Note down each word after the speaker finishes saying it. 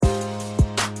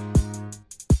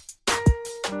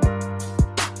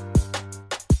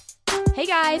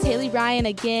guys, Haley Ryan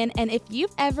again, and if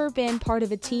you've ever been part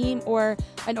of a team or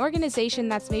an organization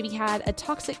that's maybe had a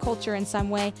toxic culture in some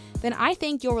way, then I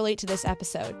think you'll relate to this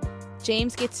episode.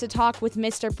 James gets to talk with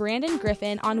Mr. Brandon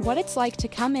Griffin on what it's like to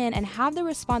come in and have the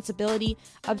responsibility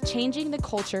of changing the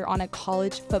culture on a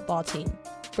college football team.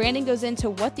 Brandon goes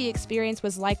into what the experience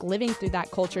was like living through that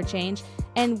culture change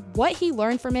and what he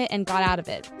learned from it and got out of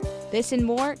it. This and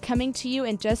more coming to you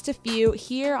in just a few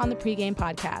here on the Pregame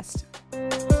Podcast.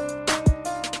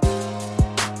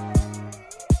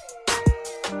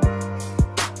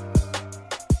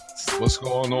 What's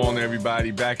going on, everybody?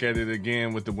 Back at it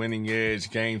again with the Winning Edge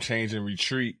Game-Changing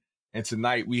Retreat. And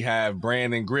tonight we have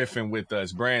Brandon Griffin with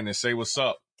us. Brandon, say what's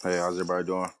up. Hey, how's everybody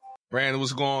doing? Brandon,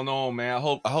 what's going on, man?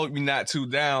 I hope you're not too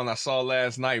down. I saw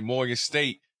last night Morgan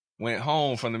State went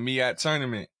home from the MEAC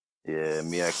tournament. Yeah,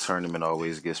 MEAC tournament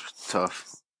always gets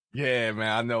tough. Yeah,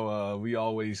 man, I know we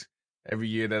always, every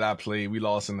year that I played, we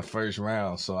lost in the first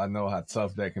round, so I know how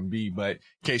tough that can be. But in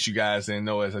case you guys didn't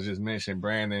know, as I just mentioned,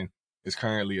 Brandon is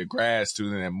currently a grad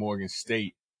student at Morgan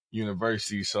State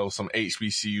University, so some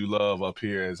HBCU love up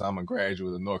here as I'm a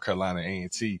graduate of North Carolina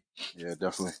A&T. Yeah,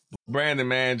 definitely. Brandon,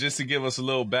 man, just to give us a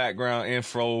little background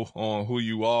info on who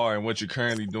you are and what you're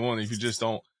currently doing, if you just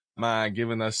don't mind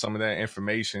giving us some of that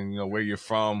information, where you're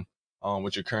from,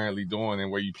 what you're currently doing, and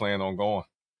where you plan on going.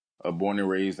 Born and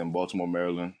raised in Baltimore,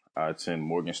 Maryland. I attend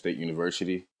Morgan State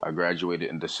University. I graduated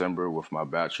in December with my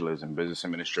bachelor's in business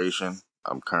administration.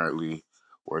 I'm currently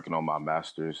working on my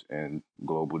master's in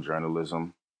global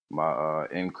journalism. My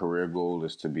end career goal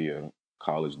is to be a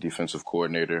college defensive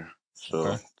coordinator.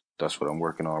 So That's what I'm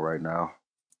working on right now.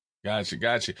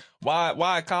 Gotcha.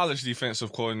 Why college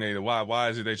defensive coordinator? Why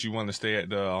is it that you want to stay at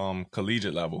the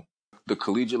collegiate level? The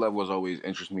collegiate level has always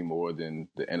interested me more than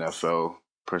the NFL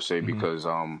per se, because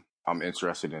I'm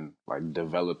interested in like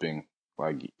developing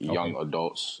like young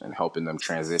adults and helping them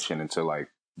transition into like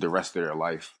the rest of their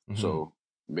life. So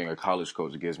being a college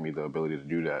coach gives me the ability to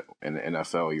do that. In the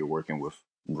NFL, you're working with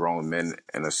grown men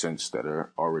in a sense that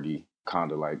are already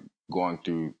kind of like going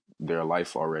through their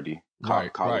life already.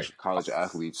 College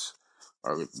athletes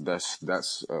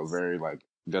that's a very like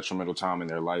detrimental time in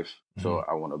their life. So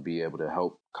I want to be able to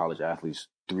help college athletes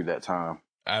through that time.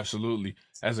 Absolutely.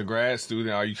 As a grad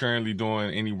student, are you currently doing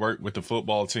any work with the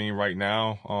football team right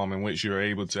now, in which you're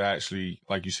able to actually,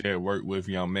 like you said, work with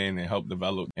young men and help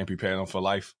develop and prepare them for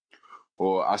life?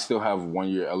 Well, I still have 1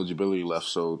 year eligibility left,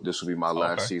 so this will be my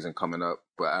last season coming up.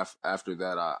 But after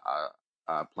that,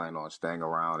 I plan on staying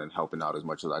around and helping out as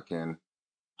much as I can,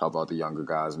 help out the younger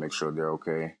guys, make sure they're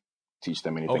okay, teach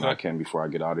them anything I can before I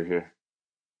get out of here.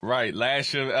 Right.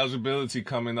 Last year of eligibility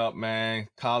coming up, man.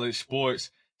 College sports.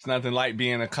 It's nothing like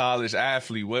being a college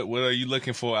athlete. What are you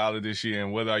looking for out of this year,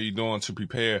 and what are you doing to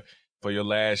prepare for your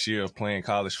last year of playing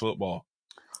college football?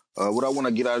 What I want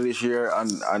to get out of this year,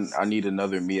 I need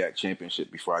another MEAC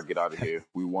championship before I get out of here.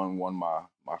 We won my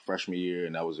freshman year,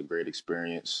 and that was a great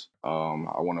experience. I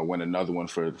want to win another one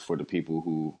for the people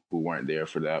who weren't there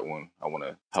for that one. I want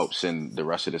to help send the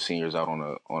rest of the seniors out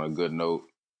on a good note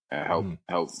and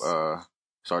help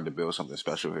start to build something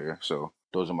special here. So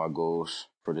those are my goals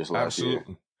for this last year.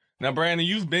 Now, Brandon,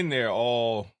 you've been there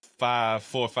all 4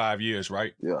 or 5 years,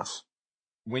 right? Yes.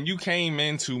 When you came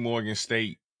into Morgan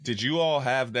State, did you all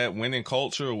have that winning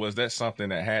culture, or was that something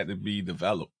that had to be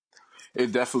developed?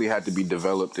 It definitely had to be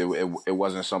developed. It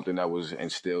wasn't something that was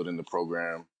instilled in the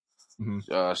program.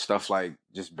 Stuff like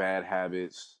just bad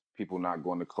habits, people not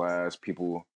going to class,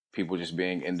 people just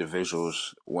being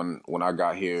individuals. When I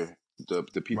got here,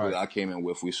 the people that I came in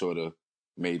with, we sort of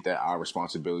made that our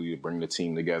responsibility to bring the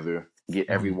team together, get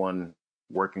everyone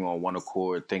working on one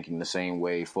accord, thinking the same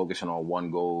way, focusing on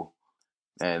one goal.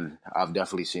 And I've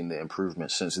definitely seen the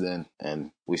improvement since then.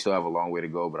 And we still have a long way to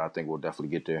go, but I think we'll definitely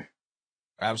get there.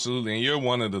 Absolutely. And you're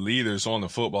one of the leaders on the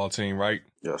football team, right?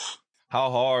 Yes.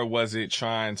 How hard was it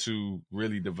trying to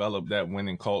really develop that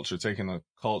winning culture, taking a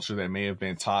culture that may have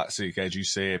been toxic, as you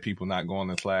said, people not going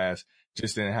to class,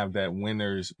 just didn't have that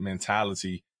winner's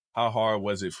mentality? How hard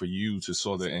was it for you to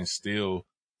sort of instill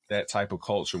that type of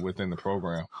culture within the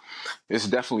program? It's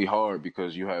definitely hard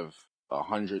because you have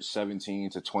 117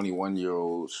 to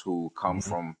 21-year-olds who come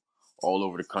from all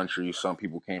over the country. Some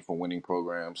people came from winning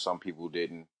programs. Some people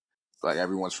didn't. Like,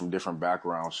 everyone's from different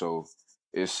backgrounds. So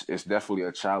it's definitely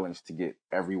a challenge to get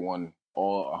everyone,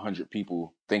 all 100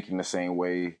 people, thinking the same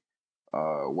way,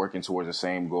 working towards the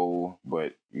same goal.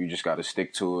 But you just got to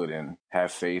stick to it and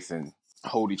have faith and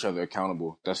hold each other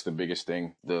accountable. That's the biggest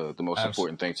thing. The most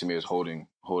important thing to me is holding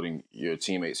your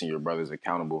teammates and your brothers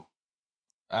accountable.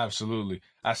 Absolutely.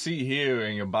 I see here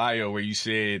in your bio where you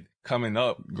said growing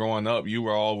up, you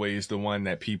were always the one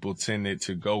that people tended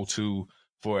to go to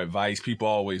for advice, people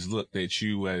always looked at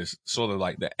you as sort of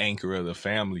like the anchor of the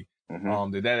family.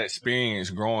 Did that experience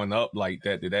growing up like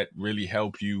that, did that really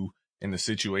help you in the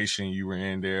situation you were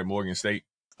in there at Morgan State?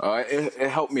 It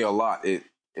helped me a lot. It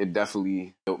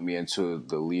definitely built me into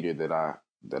the leader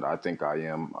that I think I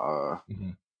am.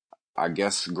 I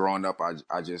guess growing up,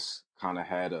 I just kind of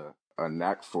had a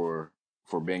knack for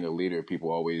being a leader.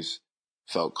 People always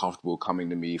felt comfortable coming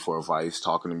to me for advice,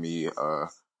 talking to me.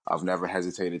 I've never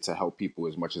hesitated to help people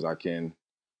as much as I can.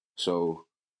 So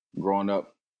growing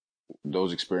up,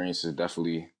 those experiences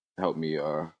definitely helped me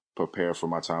prepare for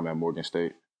my time at Morgan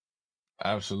State.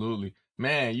 Absolutely.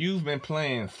 Man, you've been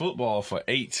playing football for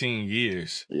 18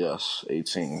 years. Yes,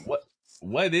 18.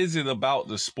 What is it about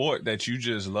the sport that you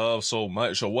just love so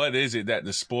much, or what is it that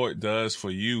the sport does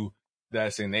for you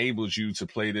that's enabled you to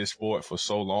play this sport for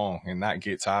so long and not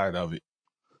get tired of it?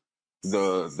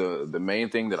 The main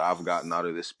thing that I've gotten out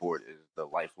of this sport is the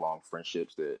lifelong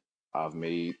friendships that I've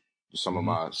made. Some of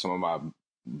my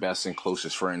best and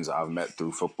closest friends I've met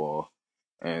through football,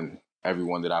 and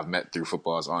everyone that I've met through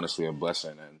football is honestly a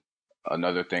blessing. And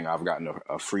another thing, I've gotten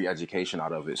a free education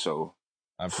out of it. So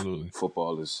absolutely,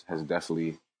 football has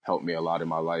definitely helped me a lot in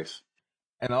my life.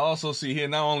 And I also see here,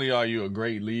 not only are you a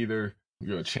great leader,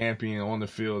 you're a champion on the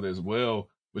field as well,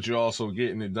 but you're also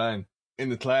getting it done in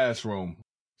the classroom.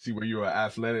 See where you're an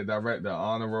athletic director,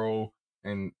 honor roll,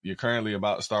 and you're currently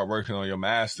about to start working on your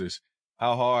master's.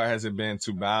 How hard has it been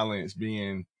to balance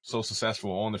being so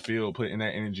successful on the field, putting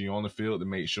that energy on the field to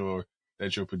make sure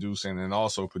that you're producing and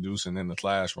also producing in the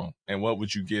classroom? And what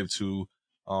would you give to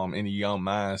any young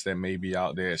minds that may be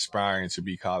out there aspiring to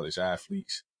be college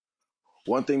athletes?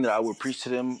 One thing that I would preach to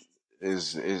them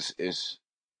is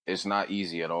it's not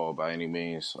easy at all by any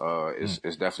means. It's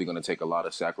definitely going to take a lot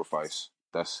of sacrifice.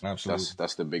 That's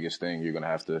the biggest thing. You're going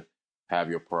to have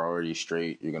your priorities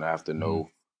straight. You're going to have to know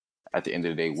at the end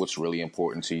of the day what's really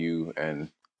important to you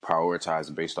and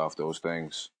prioritize based off those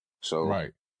things. So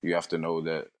you have to know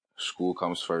that school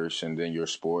comes first, and then your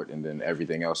sport, and then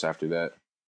everything else after that.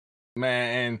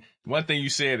 Man, and one thing you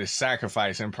said is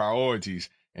sacrifice and priorities.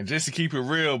 And just to keep it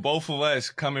real, both of us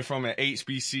coming from an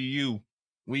HBCU,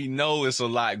 we know it's a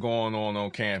lot going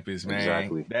on campus, man.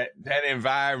 Exactly. That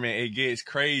environment, it gets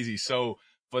crazy. So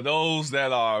for those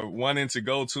that are wanting to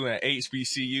go to an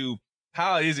HBCU,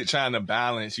 how is it trying to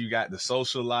balance? You got the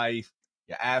social life,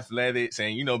 your athletics,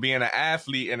 and, you know, being an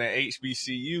athlete in an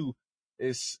HBCU,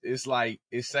 it's like,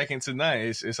 it's second to none.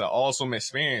 It's an awesome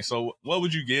experience. So what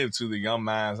would you give to the young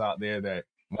minds out there that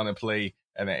want to play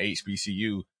at an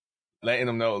HBCU? Letting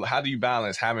them know, how do you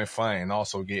balance having fun and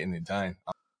also getting it done?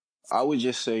 I would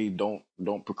just say don't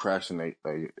procrastinate.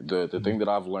 Like, the thing that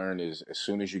I've learned is, as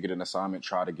soon as you get an assignment,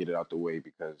 try to get it out the way,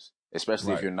 because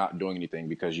especially if you're not doing anything,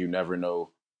 because you never know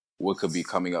what could be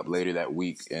coming up later that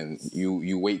week, and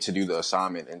you wait to do the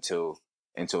assignment until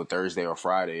Thursday or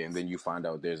Friday, and then you find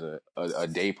out there's a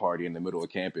day party in the middle of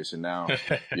campus, and now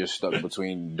you're stuck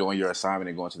between doing your assignment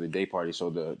and going to the day party. So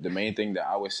the main thing that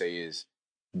I would say is,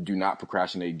 do not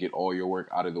procrastinate. Get all your work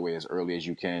out of the way as early as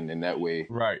you can, and that way,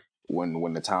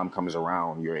 when the time comes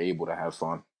around, you're able to have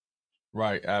fun.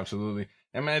 Right, absolutely.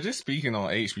 And man, just speaking on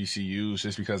HBCUs,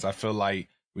 just because I feel like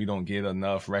we don't get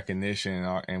enough recognition,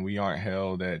 and we aren't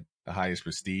held at the highest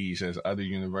prestige as other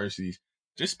universities.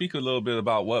 Just speak a little bit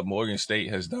about what Morgan State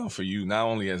has done for you, not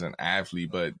only as an athlete,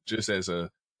 but just as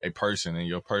a person in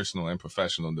your personal and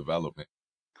professional development.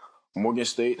 Morgan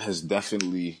State has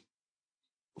definitely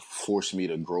forced me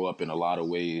to grow up in a lot of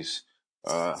ways.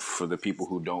 For the people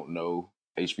who don't know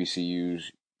HBCUs,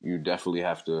 you definitely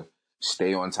have to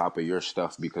stay on top of your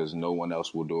stuff, because no one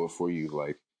else will do it for you.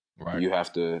 Like, you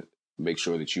have to make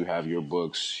sure that you have your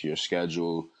books, your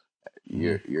schedule,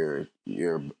 your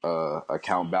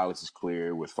account balance is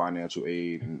clear with financial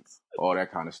aid and all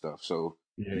that kind of stuff. So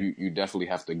you definitely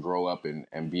have to grow up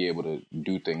and be able to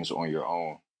do things on your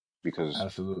own,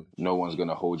 because no one's going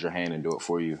to hold your hand and do it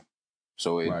for you.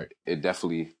 So it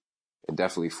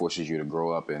definitely forces you to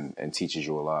grow up and teaches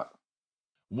you a lot.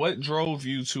 What drove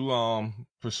you to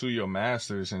pursue your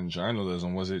master's in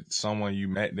journalism? Was it someone you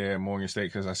met there at Morgan State?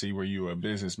 Because I see where you were a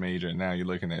business major and now you're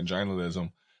looking at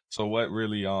journalism. So what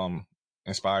really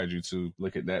inspired you to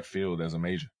look at that field as a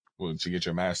major, or to get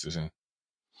your master's in?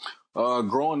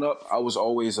 Growing up, I was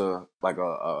always a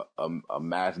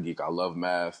math geek. I love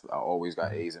math. I always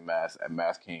got A's in math, and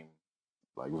math came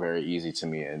like very easy to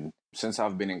me. And since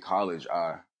I've been in college,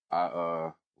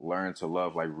 I learned to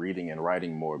love like reading and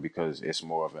writing more, because it's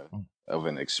more of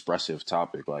an expressive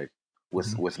topic. Like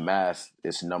with math,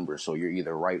 it's numbers, so you're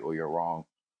either right or you're wrong.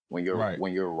 When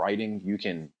you're writing, you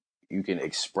can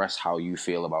express how you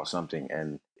feel about something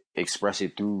and express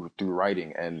it through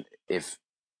writing. And if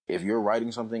if you're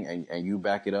writing something and you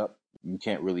back it up, you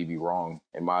can't really be wrong,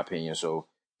 in my opinion. So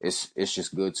it's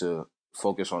just good to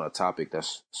focus on a topic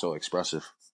that's so expressive.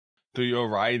 Through your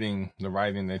writing, the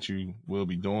writing that you will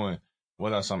be doing,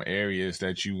 what are some areas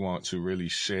that you want to really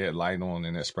shed light on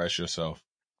and express yourself?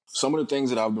 Some of the things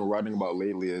that I've been writing about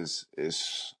lately is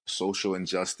social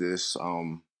injustice,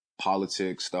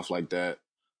 politics, stuff like that.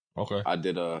 Okay. I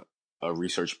did a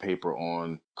research paper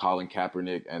on Colin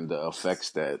Kaepernick and the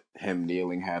effects that him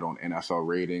kneeling had on NFL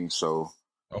ratings. So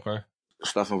Okay.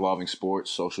 stuff involving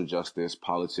sports, social justice,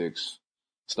 politics,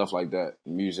 stuff like that,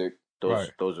 music.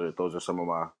 Those are some of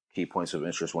my key points of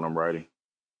interest when I'm writing.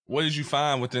 What did you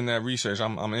find within that research?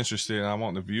 I'm interested, and I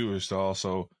want the viewers to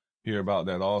also hear about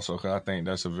that also, because I think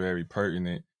that's a very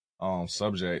pertinent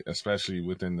subject, especially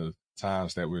within the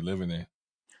times that we're living in.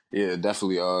 Yeah,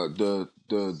 definitely. The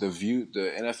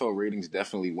NFL ratings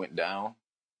definitely went down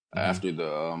after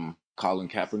the Colin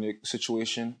Kaepernick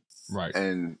situation. Right.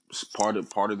 And part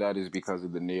of that is because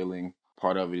of the kneeling.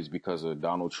 Part of it is because of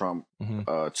Donald Trump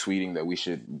tweeting that we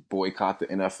should boycott the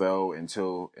NFL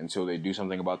until they do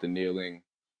something about the kneeling.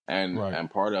 And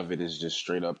part of it is just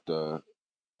straight up the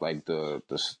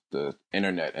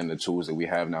internet and the tools that we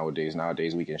have nowadays.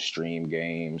 Nowadays we can stream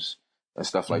games and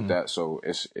stuff like that. So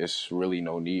it's really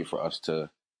no need for us to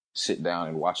sit down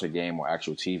and watch a game on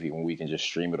actual TV when we can just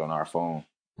stream it on our phone.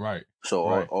 Right.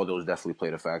 So all those definitely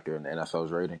played a factor in the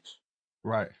NFL's ratings.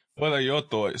 Right. What are your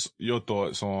thoughts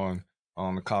on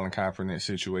the Colin Kaepernick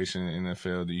situation in the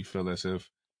NFL? Do you feel as if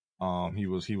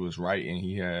he was right and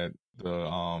he had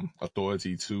the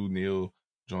authority to kneel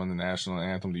during the national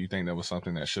anthem? Do you think that was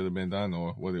something that should have been done,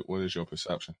 or what is your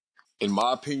perception? In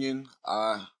my opinion,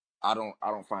 I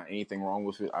don't find anything wrong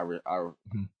with it.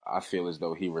 I feel as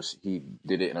though he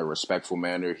did it in a respectful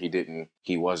manner.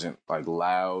 He wasn't like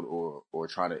loud or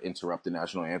trying to interrupt the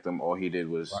national anthem. All he did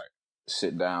was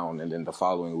sit down, and then the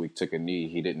following week took a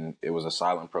knee. It was a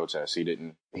silent protest. He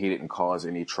didn't cause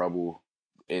any trouble.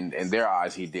 In their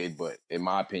eyes, he did, but in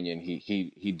my opinion,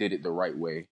 he did it the right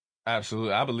way.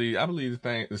 Absolutely, I believe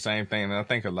the same thing, and I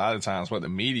think a lot of times what the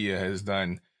media has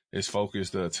done is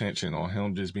focus the attention on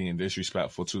him just being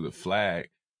disrespectful to the flag,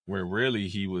 where really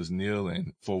he was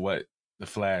kneeling for what the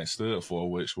flag stood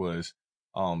for, which was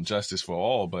justice for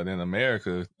all. But in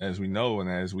America, as we know and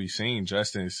as we've seen,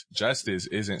 justice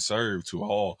isn't served to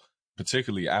all,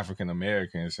 particularly African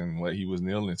Americans. And what he was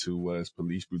kneeling to was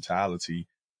police brutality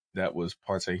that was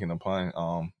partaken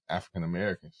upon African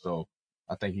Americans. So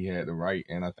I think he had the right,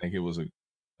 and I think it was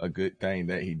a good thing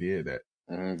that he did that.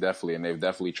 Definitely, and they've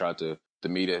definitely tried to. The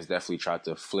media has definitely tried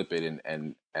to flip it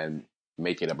and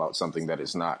make it about something that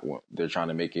it's not. They're trying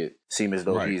to make it seem as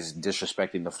though he's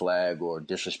disrespecting the flag or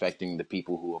disrespecting the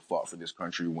people who have fought for this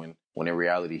country, when in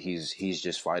reality he's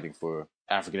just fighting for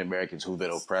African Americans who've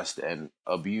been oppressed and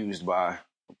abused by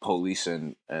police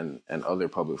and other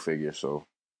public figures. So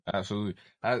absolutely,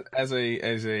 as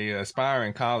a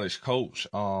aspiring college coach,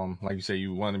 like you say,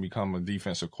 you want to become a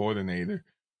defensive coordinator.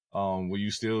 Will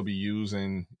you still be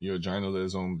using your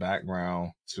journalism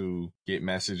background to get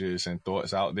messages and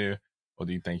thoughts out there? Or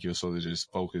do you think you'll sort of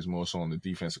just focus more so on the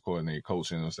defensive coordinator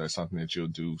coaching, or is that something that you'll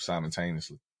do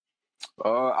simultaneously?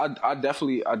 I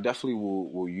definitely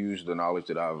will use the knowledge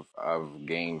that I've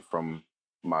gained from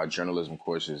my journalism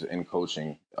courses in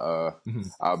coaching.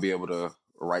 I'll be able to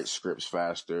write scripts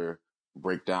faster,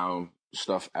 break down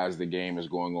stuff as the game is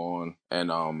going on, and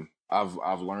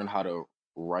I've learned how to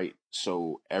write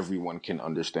so everyone can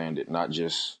understand it, not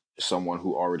just someone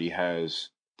who already has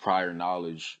prior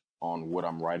knowledge on what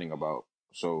I'm writing about.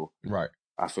 So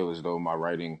I feel as though my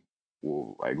writing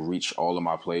will like reach all of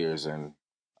my players, and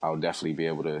I'll definitely be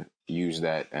able to use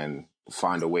that and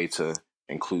find a way to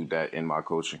include that in my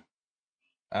coaching.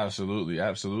 Absolutely,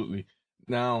 absolutely.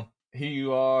 Now, here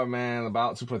you are, man,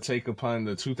 about to partake upon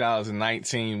the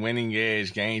 2019 Winning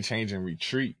Edge game-changing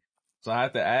retreat. So I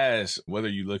have to ask, what are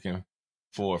you looking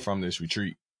for from this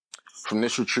retreat? From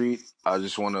this retreat, I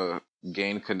just want to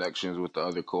gain connections with the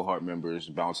other cohort members,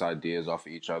 bounce ideas off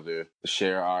of each other,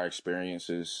 share our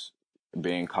experiences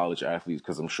being college athletes,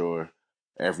 because I'm sure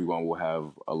everyone will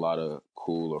have a lot of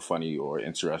cool or funny or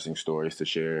interesting stories to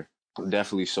share.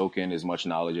 Definitely soak in as much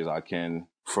knowledge as I can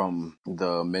from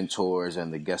the mentors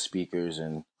and the guest speakers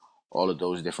and all of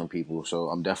those different people. So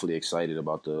I'm definitely excited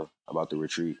about the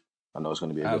retreat. I know it's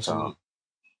going to be a good time.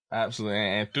 Absolutely.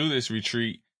 And through this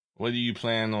retreat, what do you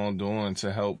plan on doing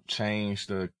to help change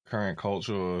the current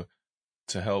culture, or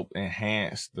to help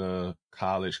enhance the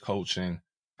college coaching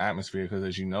atmosphere? Because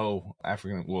as you know,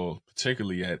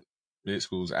 particularly at big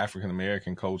schools,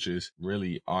 African-American coaches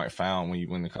really aren't found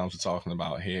when it comes to talking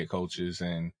about head coaches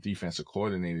and defensive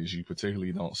coordinators. You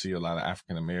particularly don't see a lot of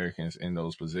African-Americans in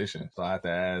those positions. So I have to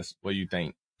ask, what do you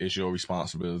think is your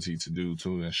responsibility to do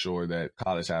to ensure that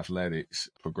college athletics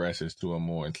progresses to a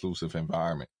more inclusive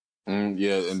environment?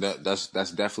 Yeah, and that's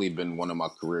definitely been one of my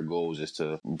career goals, is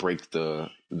to break the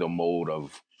mold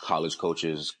of college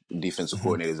coaches, defensive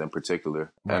coordinators in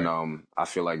particular. Right. And I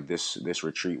feel like this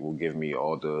retreat will give me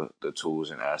all the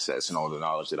tools and assets and all the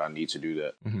knowledge that I need to do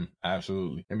that.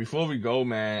 Absolutely. And before we go,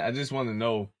 man, I just want to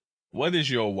know, what is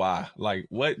your why? Like,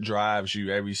 what drives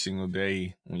you every single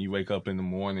day when you wake up in the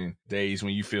morning, days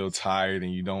when you feel tired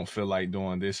and you don't feel like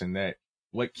doing this and that?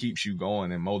 What keeps you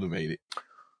going and motivated?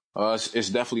 It's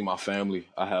definitely my family.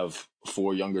 I have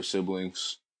 4 younger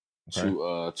siblings,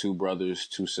 okay. two brothers,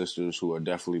 2 sisters who are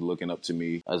definitely looking up to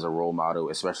me as a role model,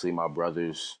 especially my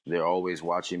brothers. They're always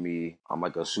watching me. I'm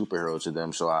like a superhero to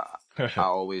them. So I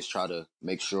always try to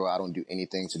make sure I don't do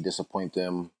anything to disappoint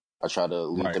them. I try to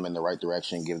lead them in the right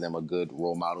direction, give them a good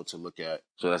role model to look at.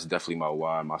 So that's definitely my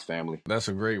why, my family. That's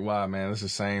a great why, man. That's the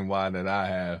same why that I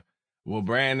have. Well,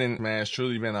 Brandon, man, it's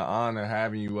truly been an honor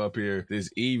having you up here this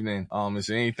evening. Is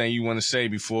there anything you want to say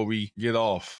before we get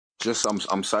off? Just I'm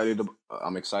excited.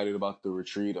 I'm excited about the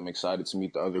retreat. I'm excited to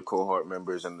meet the other cohort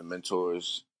members and the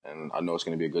mentors, and I know it's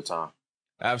going to be a good time.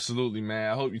 Absolutely,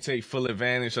 man. I hope you take full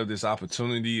advantage of this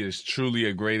opportunity. It's truly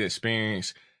a great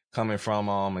experience coming from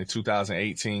a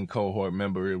 2018 cohort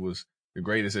member. It was the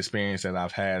greatest experience that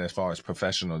I've had as far as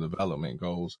professional development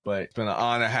goes. But it's been an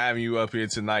honor having you up here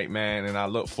tonight, man, and I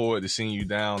look forward to seeing you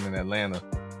down in Atlanta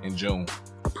in June.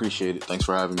 Appreciate it. Thanks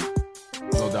for having me.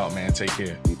 No doubt, man. Take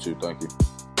care. You too. Thank you.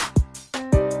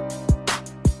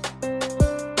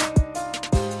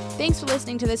 Thanks for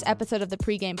listening to this episode of the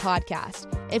Pregame Podcast.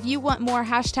 If you want more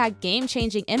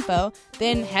 #game-changing info,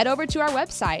 then head over to our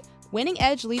website,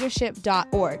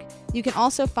 winningedgeleadership.org. You can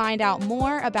also find out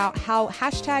more about how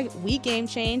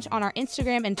 #WeGameChange on our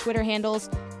Instagram and Twitter handles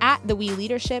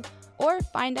 @TheWeLeadership, or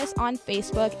find us on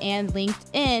Facebook and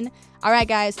LinkedIn. All right,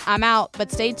 guys, I'm out,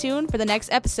 but stay tuned for the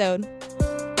next episode.